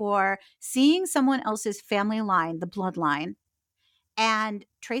gift for seeing someone else's family line, the bloodline, and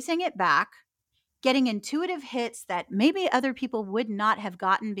tracing it back, getting intuitive hits that maybe other people would not have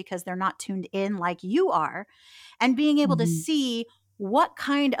gotten because they're not tuned in like you are, and being able to Mhm. see what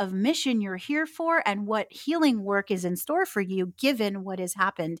kind of mission you're here for and what healing work is in store for you given what has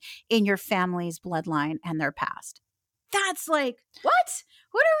happened in your family's bloodline and their past. That's like, what?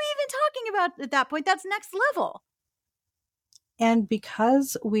 What are we even talking about at that point? That's next level. And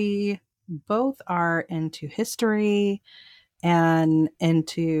because we both are into history and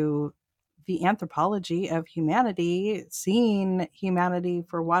into the anthropology of humanity, seeing humanity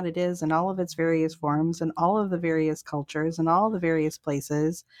for what it is in all of its various forms and all of the various cultures and all the various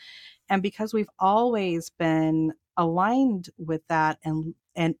places. And because we've always been aligned with that and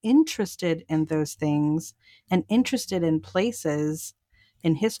interested in those things and interested in places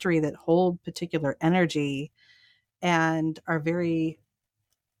in history that hold particular energy and are very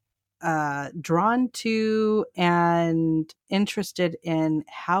drawn to and interested in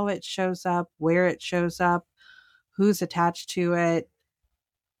how it shows up, where it shows up, who's attached to it,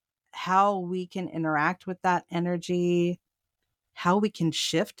 how we can interact with that energy, how we can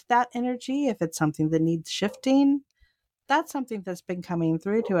shift that energy if it's something that needs shifting. That's something that's been coming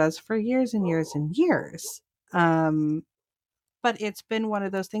through to us for years and years and years. But it's been one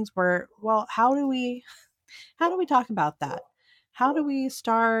of those things where, well, how do we talk about that? How do we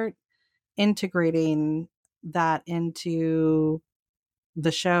start integrating that into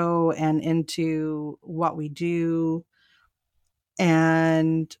the show and into what we do?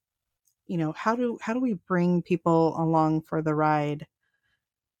 And how do we bring people along for the ride?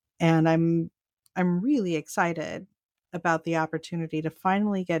 And I'm really excited about the opportunity to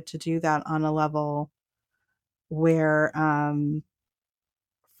finally get to do that on a level where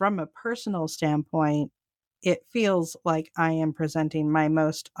from a personal standpoint it feels like I am presenting my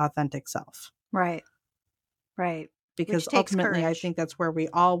most authentic self. Right. Right. Because Which takes ultimately I courage. think that's where we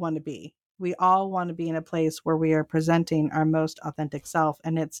all want to be. We all want to be in a place where we are presenting our most authentic self,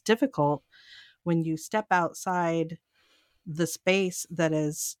 and it's difficult when you step outside the space that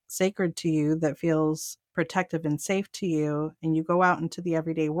is sacred to you, that feels protective and safe to you, and you go out into the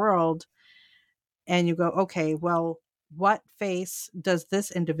everyday world and you go, okay, well, what face does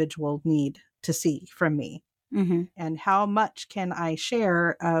this individual need to see from me? Mm-hmm. And how much can I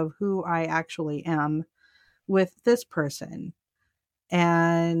share of who I actually am with this person?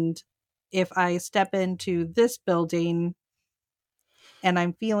 And if I step into this building and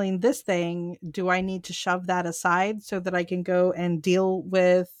I'm feeling this thing, do I need to shove that aside so that I can go and deal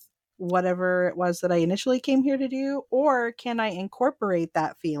with whatever it was that I initially came here to do? Or can I incorporate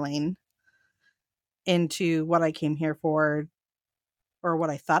that feeling into what I came here for, or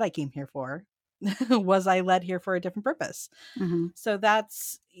what I thought I came here for? Was I led here for a different purpose? Mm-hmm. So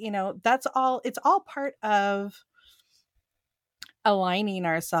that's all, it's all part of aligning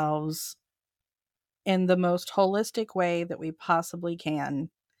ourselves in the most holistic way that we possibly can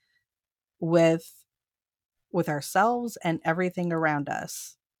with ourselves and everything around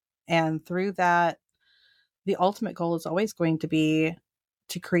us. And through that, the ultimate goal is always going to be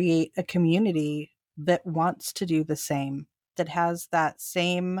to create a community that wants to do the same, that has that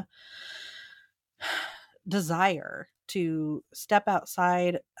same desire to step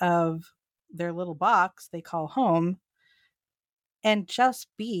outside of their little box they call home and just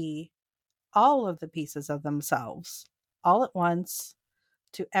be all of the pieces of themselves all at once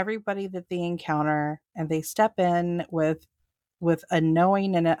to everybody that they encounter, and they step in with a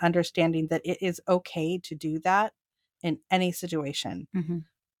knowing and an understanding that it is okay to do that in any situation. Mm-hmm.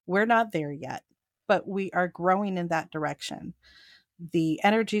 We're not there yet, but we are growing in that direction. The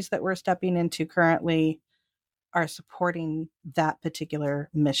energies that we're stepping into currently are supporting that particular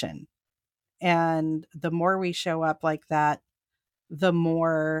mission. And the more we show up like that, the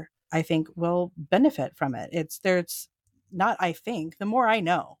more I think we'll benefit from it. There's not, I think, the more I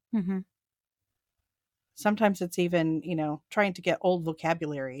know. Mm-hmm. Sometimes it's even, trying to get old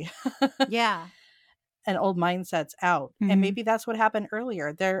vocabulary Yeah. and old mindsets out. And Mm-hmm. maybe that's what happened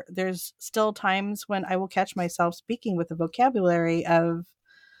earlier. There's still times when I will catch myself speaking with the vocabulary of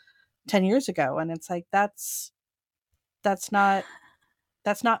 10 years ago. And it's like, that's not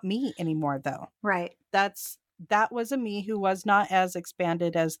me anymore though. Right. That was a me who was not as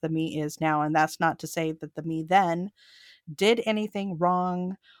expanded as the me is now. And that's not to say that the me then did anything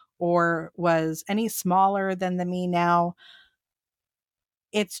wrong or was any smaller than the me now.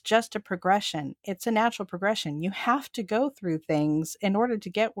 It's just a progression. It's a natural progression. You have to go through things in order to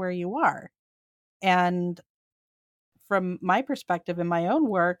get where you are. And from my perspective in my own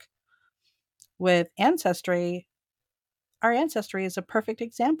work with ancestry, our ancestry is a perfect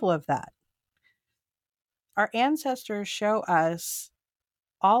example of that. Our ancestors show us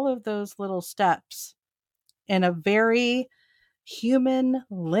all of those little steps in a very human,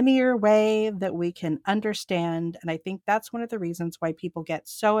 linear way that we can understand. And I think that's one of the reasons why people get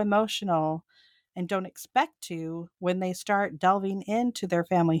so emotional and don't expect to when they start delving into their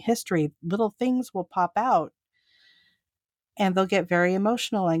family history. Little things will pop out and they'll get very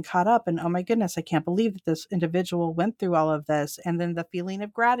emotional and caught up and, oh my goodness, I can't believe that this individual went through all of this. And then the feeling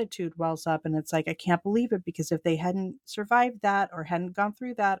of gratitude wells up, and it's like, I can't believe it, because if they hadn't survived that, or hadn't gone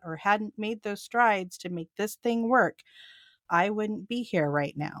through that, or hadn't made those strides to make this thing work, I wouldn't be here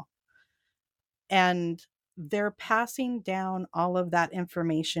right now. And they're passing down all of that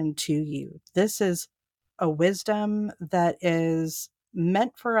information to you. This is a wisdom that is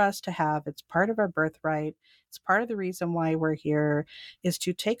meant for us to have. It's part of our birthright. It's part of the reason why we're here, is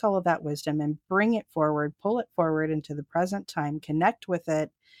to take all of that wisdom and bring it forward, pull it forward into the present time, connect with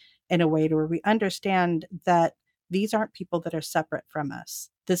it in a way to where we understand that these aren't people that are separate from us.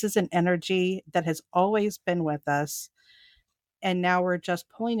 This is an energy that has always been with us. And now we're just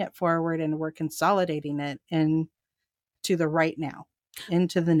pulling it forward and we're consolidating it into the right now,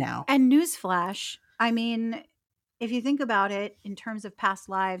 into the now. And newsflash, I mean, if you think about it in terms of past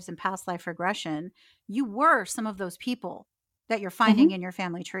lives and past life regression, you were some of those people that you're finding in your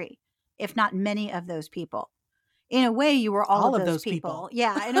family tree, if not many of those people. In a way, you were all of those people.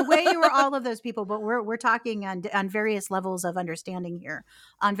 Yeah, in a way, you were all of those people. But we're talking on various levels of understanding here,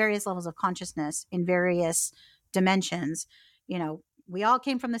 on various levels of consciousness, in various dimensions. You know, we all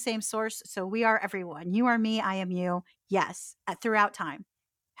came from the same source, so we are everyone. You are me, I am you. Yes, throughout time.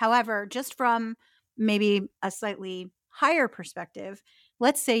 However, just from maybe a slightly higher perspective,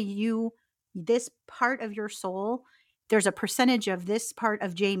 let's say this part of your soul, there's a percentage of this part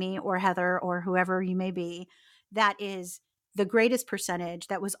of Jamie or Heather or whoever you may be that is the greatest percentage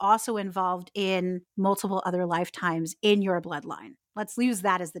that was also involved in multiple other lifetimes in your bloodline. Let's use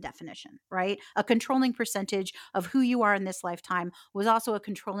that as the definition, right? A controlling percentage of who you are in this lifetime was also a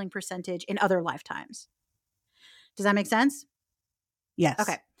controlling percentage in other lifetimes. Does that make sense? Yes.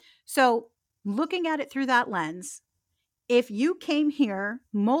 Okay. So looking at it through that lens, if you came here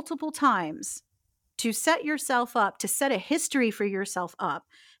multiple times to set yourself up, to set a history for yourself up,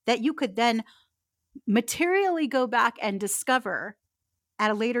 that you could then materially go back and discover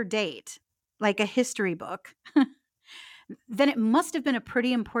at a later date, like a history book, then it must have been a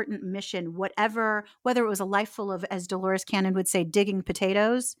pretty important mission, whether it was a life full of, as Dolores Cannon would say, digging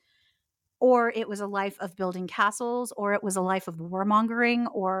potatoes, or it was a life of building castles, or it was a life of warmongering,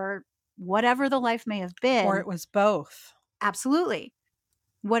 or whatever the life may have been. Or it was both. Absolutely.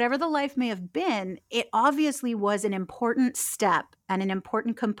 Whatever the life may have been, it obviously was an important step and an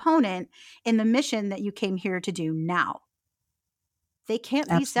important component in the mission that you came here to do now. They can't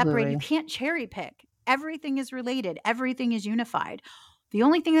be separated. You can't cherry pick. Everything is related. Everything is unified. The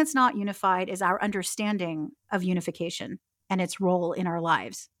only thing that's not unified is our understanding of unification and its role in our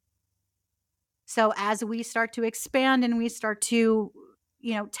lives. So as we start to expand and we start to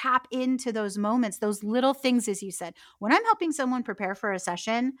tap into those moments, those little things, as you said, when I'm helping someone prepare for a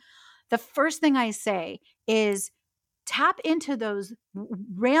session, the first thing I say is tap into those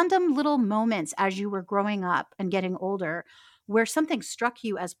random little moments as you were growing up and getting older where something struck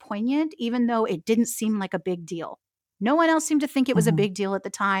you as poignant, even though it didn't seem like a big deal. No one else seemed to think it was a big deal at the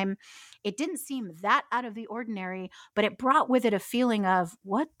time. It didn't seem that out of the ordinary, but it brought with it a feeling of,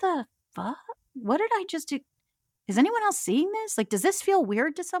 what the fuck? What did I just do? Is anyone else seeing this? Like, does this feel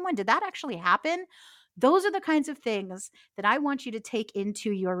weird to someone? Did that actually happen? Those are the kinds of things that I want you to take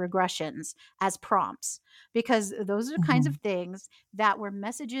into your regressions as prompts, because those are the kinds of things that were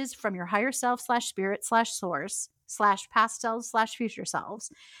messages from your higher self / spirit / source / past selves / future selves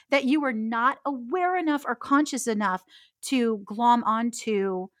that you were not aware enough or conscious enough to glom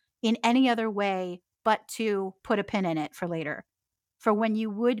onto in any other way but to put a pin in it for later, for when you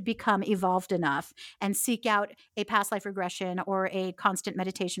would become evolved enough and seek out a past life regression or a constant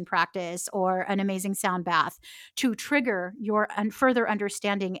meditation practice or an amazing sound bath to trigger your further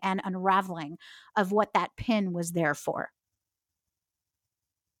understanding and unraveling of what that pin was there for.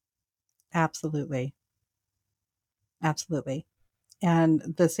 Absolutely. Absolutely.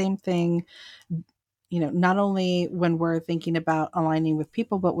 And the same thing, not only when we're thinking about aligning with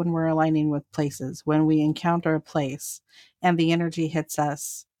people, but when we're aligning with places, when we encounter a place and the energy hits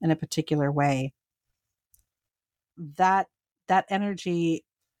us in a particular way, that energy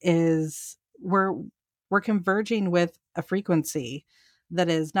is, we're converging with a frequency that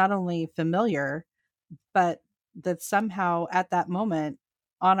is not only familiar, but that's somehow at that moment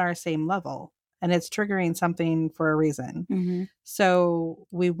on our same level. And it's triggering something for a reason. So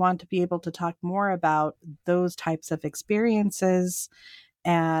we want to be able to talk more about those types of experiences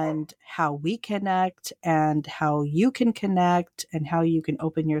and how we connect and how you can connect and how you can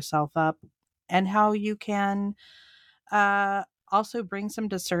open yourself up and how you can also bring some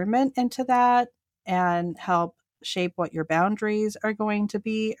discernment into that and help shape what your boundaries are going to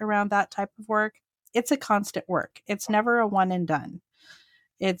be around that type of work. it's a constant work. It's never a one and done.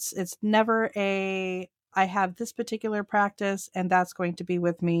 It's never a I have this particular practice and that's going to be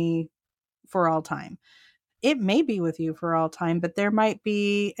with me for all time. It may be with you for all time, but there might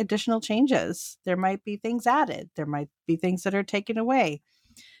be additional changes. There might be things added. There might be things that are taken away.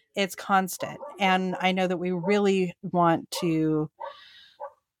 It's constant. And I know that we really want to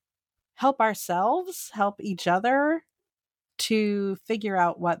help ourselves, help each other to figure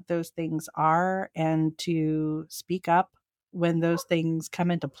out what those things are and to speak up when those things come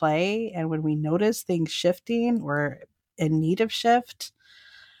into play and when we notice things shifting or in need of shift.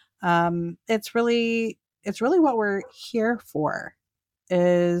 It's really what we're here for,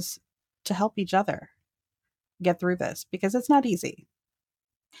 is to help each other get through this, because it's not easy.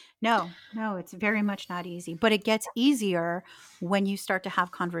 No, it's very much not easy, but it gets easier when you start to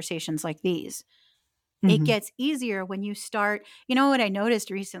have conversations like these. It Mm-hmm. gets easier when you start. You know what I noticed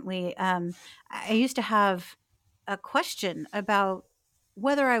recently? I used to have a question about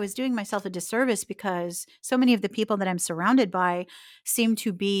whether I was doing myself a disservice because so many of the people that I'm surrounded by seem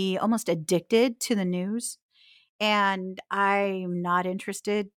to be almost addicted to the news. And I'm not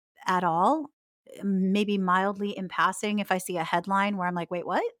interested at all. Maybe mildly in passing if I see a headline where I'm like, wait,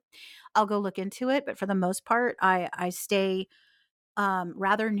 what? I'll go look into it. But for the most part, I stay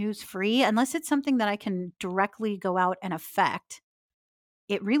rather news free unless it's something that I can directly go out and affect.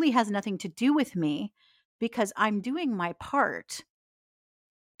 It really has nothing to do with me because I'm doing my part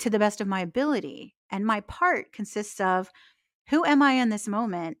to the best of my ability. And my part consists of who am I in this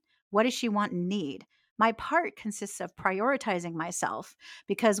moment? What does she want and need? My part consists of prioritizing myself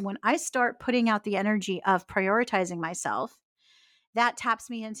because when I start putting out the energy of prioritizing myself, that taps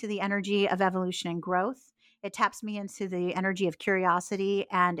me into the energy of evolution and growth. It taps me into the energy of curiosity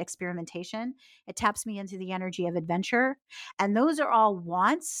and experimentation. It taps me into the energy of adventure. And those are all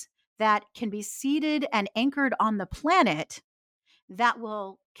wants that can be seated and anchored on the planet that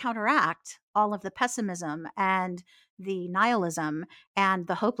will counteract all of the pessimism and the nihilism and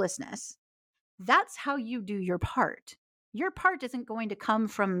the hopelessness. That's how you do your part. Your part isn't going to come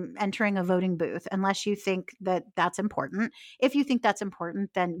from entering a voting booth unless you think that that's important. If you think that's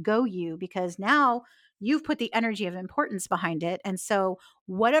important, then go you, because now you've put the energy of importance behind it. And so,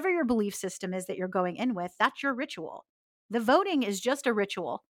 whatever your belief system is that you're going in with, that's your ritual. The voting is just a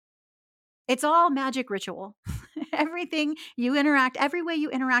ritual. It's all magic ritual. Everything you interact, every way you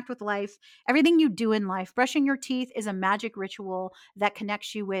interact with life, everything you do in life, brushing your teeth is a magic ritual that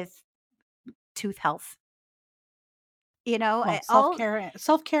connects you with tooth health. You know, Well, all,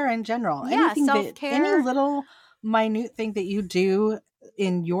 self-care in general, yeah, self any care. little minute thing that you do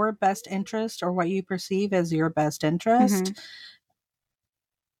in your best interest or what you perceive as your best Mm-hmm. interest,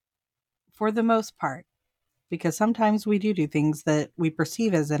 for the most part, because sometimes we do things that we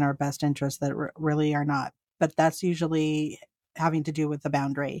perceive as in our best interest that really are not, but that's usually having to do with the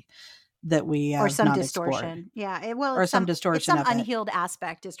boundary that we Or have some not explored, distortion. Yeah. Well, or some it's distortion some of it. unhealed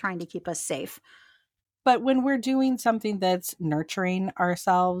aspect is trying to keep us safe. But when we're doing something that's nurturing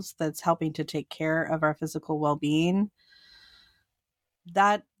ourselves, that's helping to take care of our physical well-being,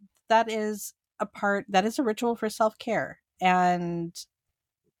 that that is that is a ritual for self-care. And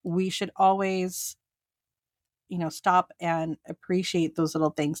we should always, stop and appreciate those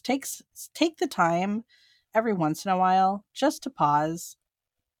little things. Take the time every once in a while just to pause,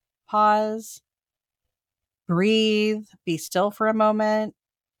 breathe, be still for a moment,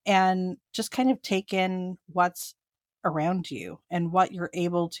 and just kind of take in what's around you and what you're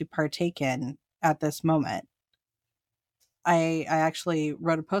able to partake in at this moment. I actually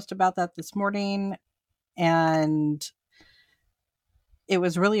wrote a post about that this morning, and it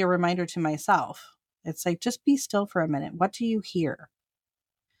was really a reminder to myself. It's like, just be still for a minute. What do you hear?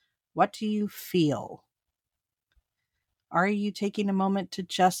 What do you feel? Are you taking a moment to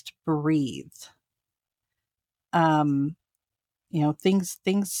just breathe? Um,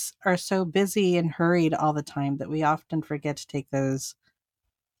 things are so busy and hurried all the time that we often forget to take those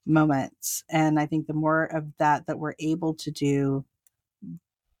moments. And I think the more of that we're able to do,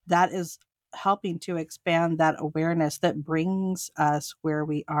 that is helping to expand that awareness that brings us where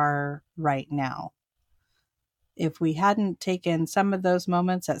we are right now. If we hadn't taken some of those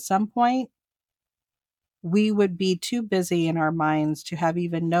moments at some point, we would be too busy in our minds to have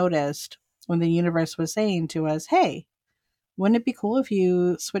even noticed when the universe was saying to us, hey, wouldn't it be cool if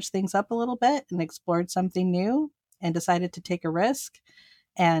you switched things up a little bit and explored something new and decided to take a risk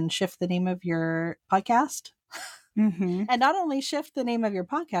and shift the name of your podcast? Mm-hmm. And not only shift the name of your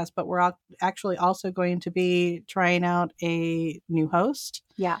podcast, but we're actually also going to be trying out a new host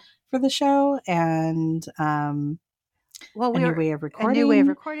Yeah. for the show. And Well, A new we're way of a new way of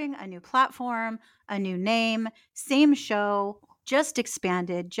recording. recording, a new platform, a new name, same show, just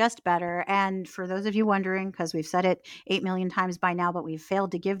expanded, just better. And for those of you wondering, because we've said it 8 million times by now, but we've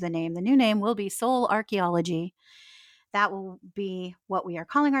failed to give the name, the new name will be Soul Archaeology. That will be what we are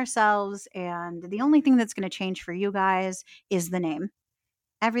calling ourselves. And the only thing that's going to change for you guys is the name.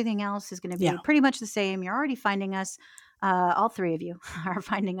 Everything else is going to be Yeah. pretty much the same. You're already finding us. All three of you are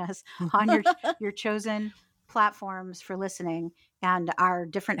finding us on your chosen platforms for listening, and our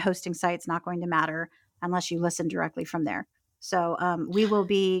different hosting sites not going to matter unless you listen directly from there. So we will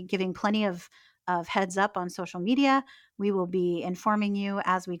be giving plenty of heads up on social media. We will be informing you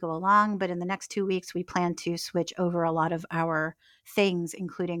as we go along, but in the next 2 weeks, we plan to switch over a lot of our things,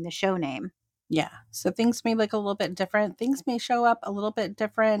 including the show name. Yeah. So things may look a little bit different. Things may show up a little bit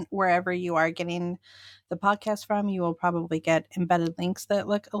different wherever you are getting the podcast from. You will probably get embedded links that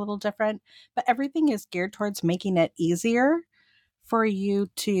look a little different, but everything is geared towards making it easier for you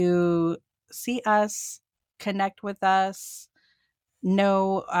to see us, connect with us,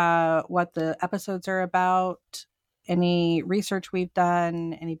 know what the episodes are about, any research we've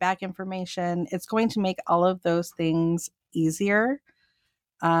done, any back information. It's going to make all of those things easier.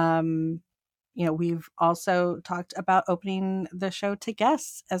 We've also talked about opening the show to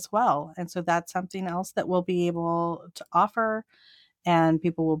guests as well. And so that's something else that we'll be able to offer, and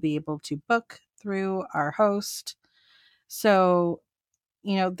people will be able to book through our host. So,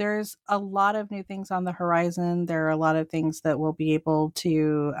 there's a lot of new things on the horizon. There are a lot of things that we'll be able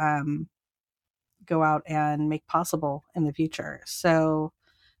to go out and make possible in the future. So,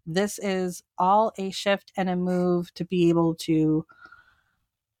 this is all a shift and a move to be able to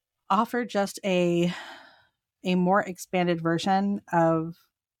offer just a more expanded version of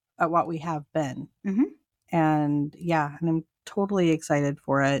what we have been. Mm-hmm. And I'm totally excited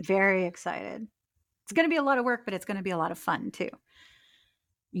for it. Very excited. It's going to be a lot of work, but it's going to be a lot of fun too.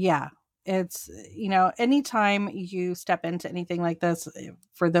 Yeah. It's, anytime you step into anything like this,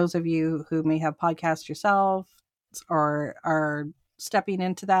 for those of you who may have podcasts yourself or are stepping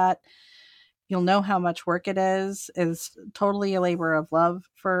into that, you'll know how much work it is. It's totally a labor of love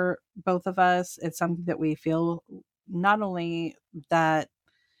for both of us. It's something that we feel not only that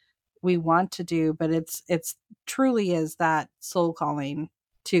we want to do, but it's truly is that soul calling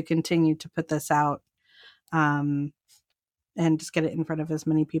to continue to put this out, and just get it in front of as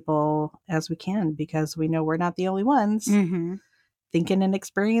many people as we can, because we know we're not the only ones thinking and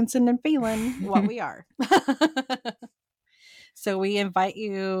experiencing and feeling what we are. So we invite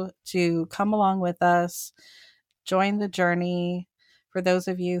you to come along with us, join the journey. For those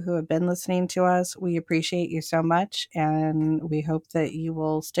of you who have been listening to us, we appreciate you so much, and we hope that you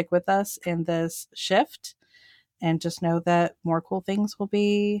will stick with us in this shift, and just know that more cool things will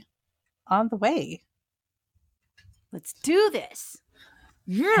be on the way. Let's do this.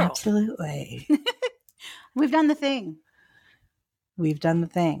 Yeah. Absolutely. We've done the thing. We've done the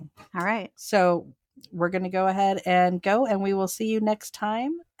thing. All right. So we're going to go ahead and go, and we will see you next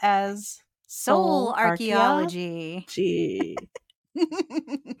time as Soul Archaeology. See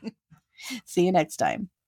you next time.